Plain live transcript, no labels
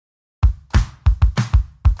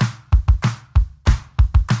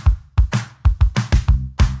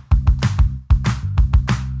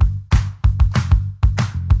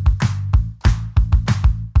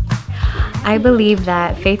I believe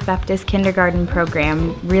that Faith Baptist Kindergarten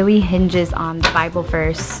program really hinges on the Bible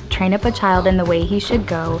verse, train up a child in the way he should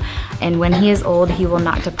go, and when he is old, he will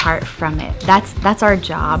not depart from it. That's our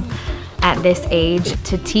job at this age,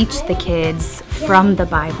 to teach the kids from the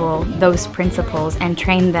Bible those principles and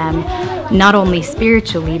train them not only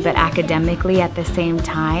spiritually but academically at the same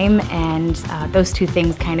time, and those two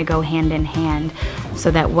things kind of go hand in hand,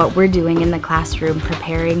 so that what we're doing in the classroom,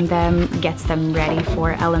 preparing them, gets them ready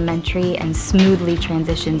for elementary and smoothly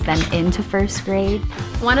transitions them into first grade.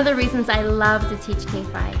 One of the reasons I love to teach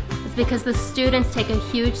K-5 is because the students take a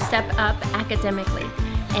huge step up academically,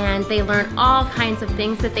 and they learn all kinds of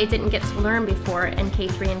things that they didn't get to learn before in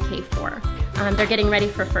K3 and K4. They're getting ready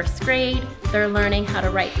for first grade, they're learning how to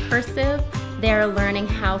write cursive, they're learning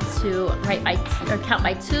how to count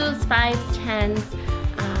by 2s, 5s, 10s.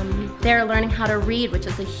 They're learning how to read, which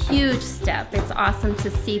is a huge step. It's awesome to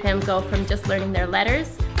see them go from just learning their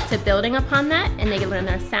letters to building upon that, and they learn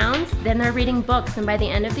their sounds. Then they're reading books, and by the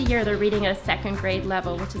end of the year, they're reading at a second grade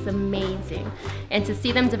level, which is amazing. And to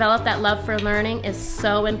see them develop that love for learning is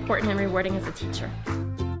so important and rewarding as a teacher.